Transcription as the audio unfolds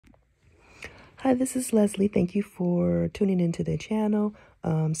Hi, this is Leslie. Thank you for tuning into the channel.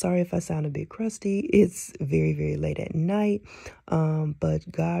 Sorry if I sound a bit crusty. It's very, very late at night.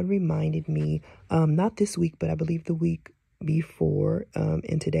 But God reminded me, not this week, but I believe the week before,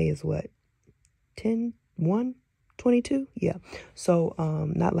 and today is what, 10/1/22? Yeah. So,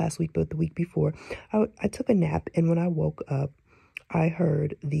 not last week, but the week before, I took a nap, and when I woke up, I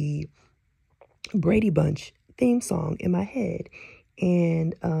heard the Brady Bunch theme song in my head.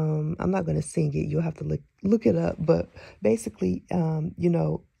 And I'm not going to sing it. You'll have to look it up. But basically,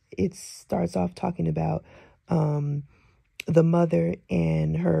 it starts off talking about the mother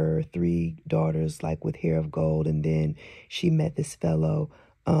and her three daughters, like with hair of gold. And then she met this fellow.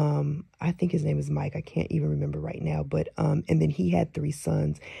 I think his name is Mike. I can't even remember right now. But and then he had three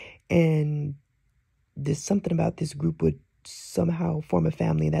sons. And there's something about this group would somehow form a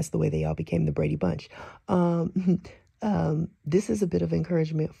family, and that's the way they all became the Brady Bunch. This is a bit of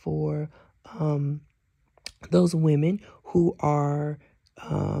encouragement for those women who are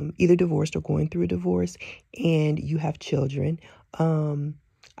either divorced or going through a divorce, and you have children.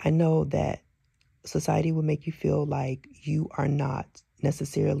 I know that society will make you feel like you are not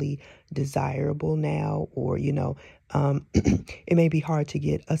necessarily desirable now, or it may be hard to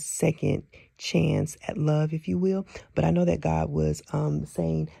get a second chance at love, if you will. But I know that God was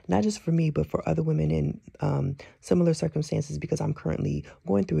saying, not just for me, but for other women in similar circumstances, because I'm currently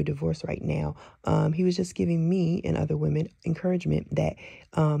going through a divorce right now. He was just giving me and other women encouragement that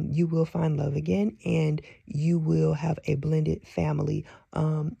you will find love again, and you will have a blended family,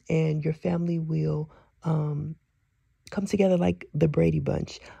 and your family will come together like the Brady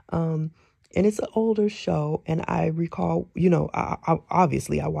Bunch. And it's an older show, and I recall, I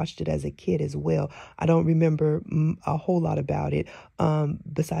obviously I watched it as a kid as well. I don't remember a whole lot about it,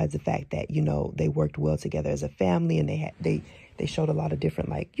 besides the fact that they worked well together as a family, and they showed a lot of different,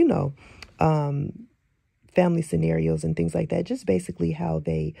 family scenarios and things like that. Just basically how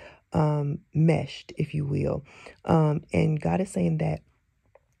they meshed, if you will. And God is saying that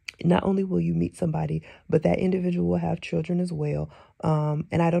not only will you meet somebody, but that individual will have children as well.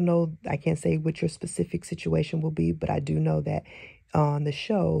 And I don't know, I can't say what your specific situation will be, but I do know that on the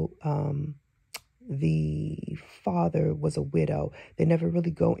show, the father was a widow. They never really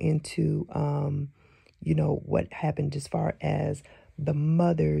go into, what happened as far as the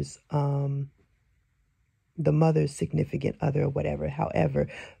mother's significant other or whatever. However,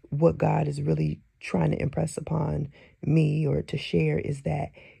 what God is really trying to impress upon me or to share is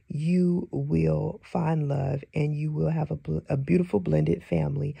that you will find love, and you will have a beautiful blended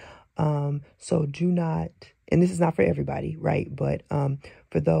family. So do not, and this is not for everybody, right? But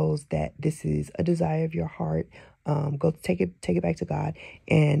for those that this is a desire of your heart, go take it back to God,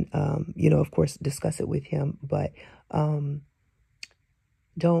 and of course, discuss it with Him. But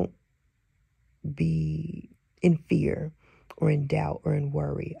don't be in fear or in doubt or in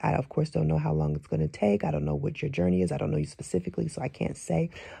worry. I, of course, don't know how long it's going to take. I don't know what your journey is. I don't know you specifically, so I can't say.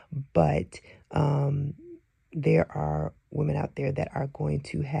 But there are women out there that are going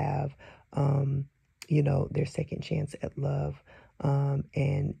to have, their second chance at love.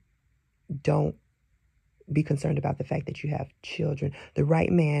 And don't be concerned about the fact that you have children. The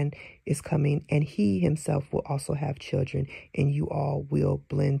right man is coming, and he himself will also have children, and you all will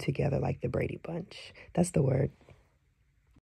blend together like the Brady Bunch. That's the word.